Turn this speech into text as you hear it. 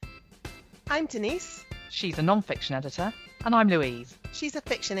I'm Denise. She's a non-fiction editor. And I'm Louise. She's a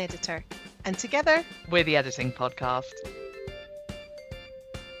fiction editor. And together, we're the Editing Podcast.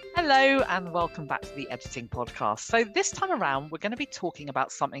 Hello and welcome back to the Editing Podcast. So this time around, we're going to be talking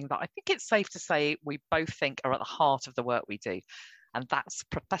about something that I think it's safe to say we both think are at the heart of the work we do. And that's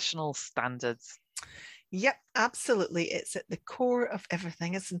professional standards. Yep, absolutely. It's at the core of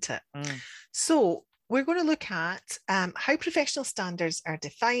everything, isn't it? So we're going to look at how professional standards are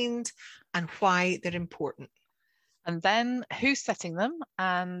defined and why they're important. And then who's setting them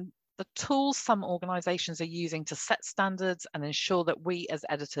and the tools some organisations are using to set standards and ensure that we as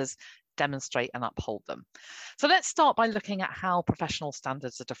editors demonstrate and uphold them. So let's start by looking at how professional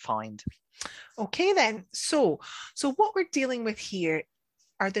standards are defined. Okay then, so what we're dealing with here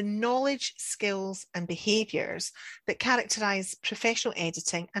are the knowledge, skills and behaviours that characterise professional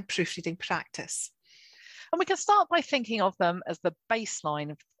editing and proofreading practice. And we can start by thinking of them as the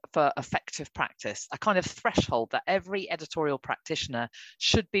baseline for effective practice, a kind of threshold that every editorial practitioner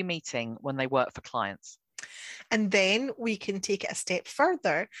should be meeting when they work for clients. And then we can take it a step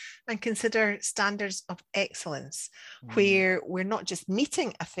further and consider standards of excellence, where we're not just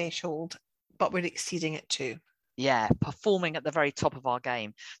meeting a threshold, but we're exceeding it too. Yeah, performing at the very top of our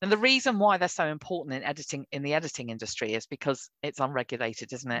game. And the reason why they're so important in the editing industry is because it's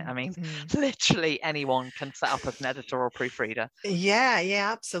unregulated, isn't it? I mean, literally anyone can set up as an editor or proofreader. Yeah,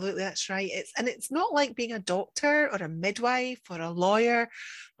 absolutely. That's right. It's not like being a doctor or a midwife or a lawyer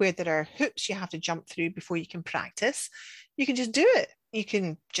where there are hoops you have to jump through before you can practice. You can just do it. You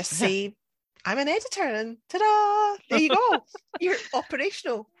can just say, I'm an editor, and ta-da, there you go. You're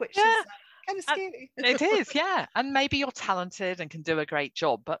operational, which is kind of scary. It is, yeah. And maybe you're talented and can do a great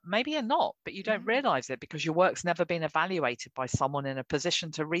job, but maybe you're not, but you don't realise it because your work's never been evaluated by someone in a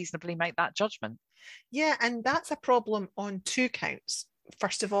position to reasonably make that judgment. Yeah, and that's a problem on two counts.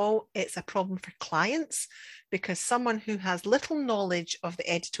 First of all, it's a problem for clients because someone who has little knowledge of the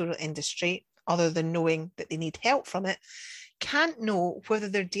editorial industry, other than knowing that they need help from it, can't know whether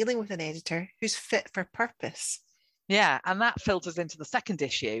they're dealing with an editor who's fit for purpose. Yeah, and that filters into the second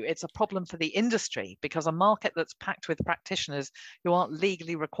issue. It's a problem for the industry because a market that's packed with practitioners who aren't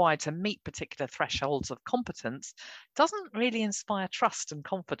legally required to meet particular thresholds of competence doesn't really inspire trust and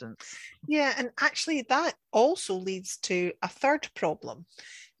confidence. Yeah, and actually that also leads to a third problem.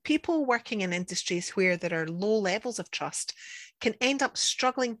 People working in industries where there are low levels of trust can end up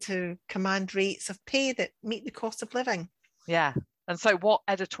struggling to command rates of pay that meet the cost of living. Yeah. And so what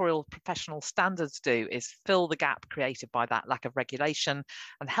editorial professional standards do is fill the gap created by that lack of regulation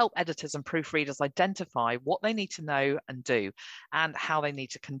and help editors and proofreaders identify what they need to know and do and how they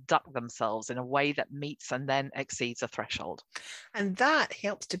need to conduct themselves in a way that meets and then exceeds a threshold. And that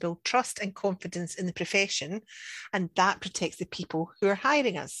helps to build trust and confidence in the profession, and that protects the people who are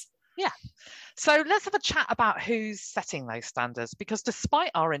hiring us. Yeah. So let's have a chat about who's setting those standards, because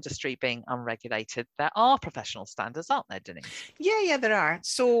despite our industry being unregulated, there are professional standards, aren't there, Denise? Yeah, there are.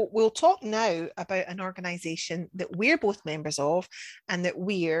 So we'll talk now about an organisation that we're both members of and that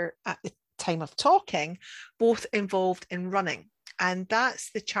we're, at the time of talking, both involved in running. And that's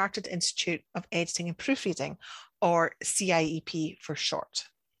the Chartered Institute of Editing and Proofreading, or CIEP for short.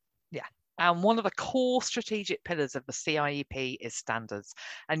 Yeah. And one of the core strategic pillars of the CIEP is standards.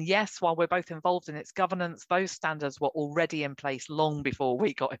 And yes, while we're both involved in its governance, those standards were already in place long before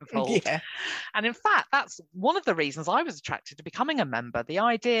we got involved. Yeah. And in fact, that's one of the reasons I was attracted to becoming a member. The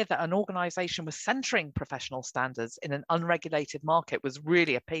idea that an organisation was centering professional standards in an unregulated market was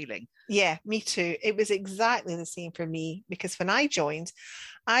really appealing. Yeah, me too. It was exactly the same for me, because when I joined,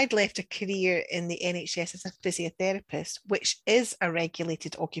 I'd left a career in the NHS as a physiotherapist, which is a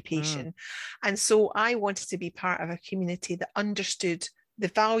regulated occupation. And so I wanted to be part of a community that understood the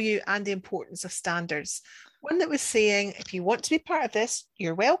value and the importance of standards. One that was saying, if you want to be part of this,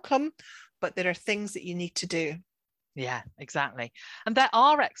 you're welcome, but there are things that you need to do. Yeah, exactly. And there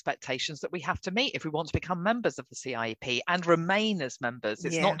are expectations that we have to meet if we want to become members of the CIEP and remain as members.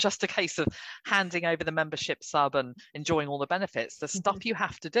 It's not just a case of handing over the membership sub and enjoying all the benefits. There's stuff you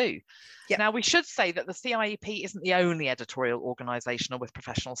have to do. Yep. Now, we should say that the CIEP isn't the only editorial organisation with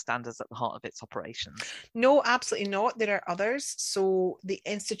professional standards at the heart of its operations. No, absolutely not. There are others. So the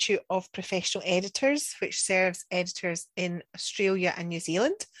Institute of Professional Editors, which serves editors in Australia and New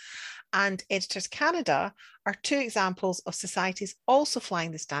Zealand, and Editors Canada are two examples of societies also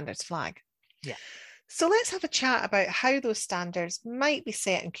flying the standards flag. Yeah. So let's have a chat about how those standards might be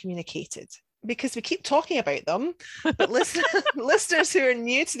set and communicated, because we keep talking about them, but listeners who are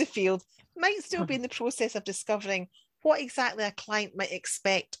new to the field might still be in the process of discovering what exactly a client might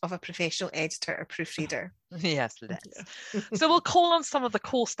expect of a professional editor or proofreader. Yes, let's. Yeah. So we'll call on some of the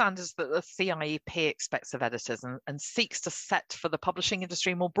core standards that the CIEP expects of editors and seeks to set for the publishing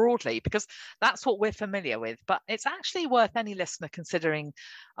industry more broadly, because that's what we're familiar with. But it's actually worth any listener considering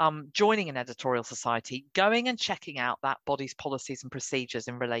joining an editorial society, going and checking out that body's policies and procedures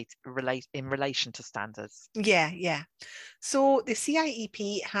in relation to standards. Yeah. So the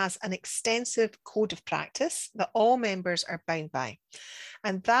CIEP has an extensive code of practice that all members are bound by.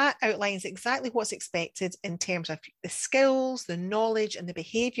 And that outlines exactly what's expected in terms of the skills, the knowledge, and the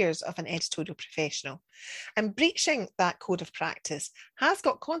behaviours of an editorial professional. And breaching that code of practice has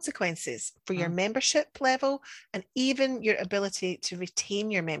got consequences for your membership level and even your ability to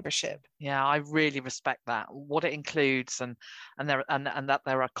retain your membership. Yeah, I really respect that. What it includes and that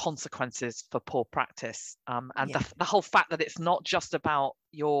there are consequences for poor practice. The whole fact that it's not just about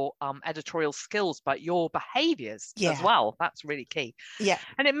your editorial skills, but your behaviours as well. That's really key. Yeah.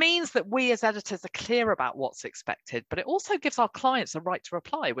 And it means that we as editors are clear about what's expected, but it also gives our clients a right to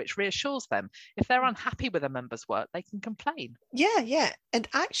reply, which reassures them. If they're unhappy with a member's work, they can complain. Yeah. And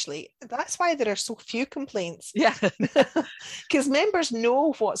actually, that's why there are so few complaints. Yeah. Because members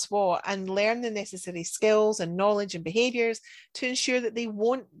know what's what and learn the necessary skills and knowledge and behaviours to ensure that they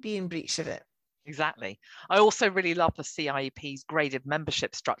won't be in breach of it. Exactly. I also really love the CIEP's graded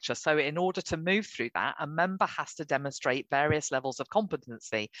membership structure. So in order to move through that, a member has to demonstrate various levels of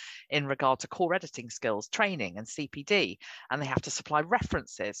competency in regard to core editing skills, training and CPD, and they have to supply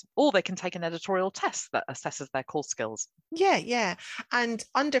references, or they can take an editorial test that assesses their core skills. Yeah. And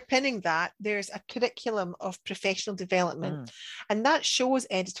underpinning that, there's a curriculum of professional development, and that shows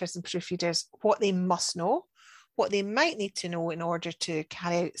editors and proofreaders what they must know, what they might need to know in order to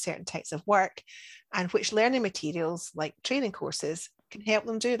carry out certain types of work, and which learning materials like training courses can help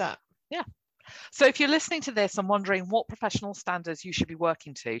them do that. Yeah. So if you're listening to this and wondering what professional standards you should be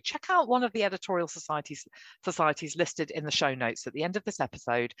working to, check out one of the editorial societies listed in the show notes at the end of this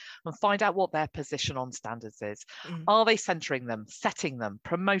episode and find out what their position on standards is. Are they centering them, setting them,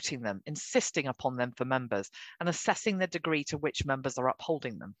 promoting them, insisting upon them for members, and assessing the degree to which members are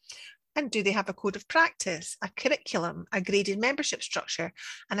upholding them? And do they have a code of practice, a curriculum, a graded membership structure,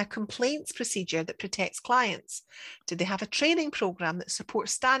 and a complaints procedure that protects clients? Do they have a training program that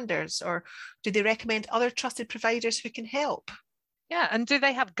supports standards, or do they recommend other trusted providers who can help? Yeah, and do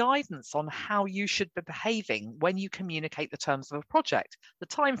they have guidance on how you should be behaving when you communicate the terms of a project, the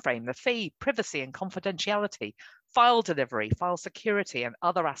time frame, the fee, privacy and confidentiality, file delivery, file security, and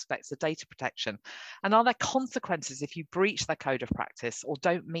other aspects of data protection? And are there consequences if you breach their code of practice or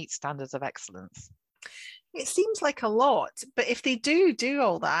don't meet standards of excellence? It seems like a lot, but if they do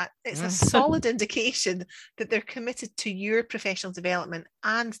all that, it's a solid indication that they're committed to your professional development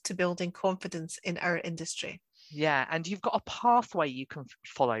and to building confidence in our industry. Yeah, and you've got a pathway you can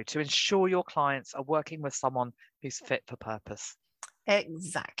follow to ensure your clients are working with someone who's fit for purpose.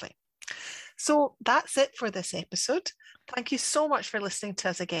 Exactly. So that's it for this episode. Thank you so much for listening to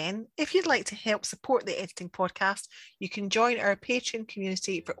us again. If you'd like to help support the Editing Podcast, you can join our Patreon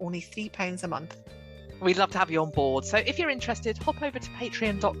community for only £3 a month. We'd love to have you on board. So if you're interested, hop over to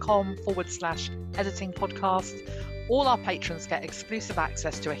patreon.com/editing podcast. All our patrons get exclusive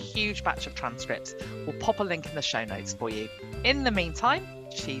access to a huge batch of transcripts. We'll pop a link in the show notes for you. In the meantime,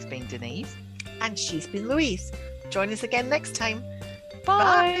 she's been Denise. And she's been Louise. Join us again next time.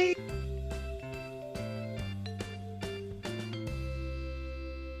 Bye. Bye.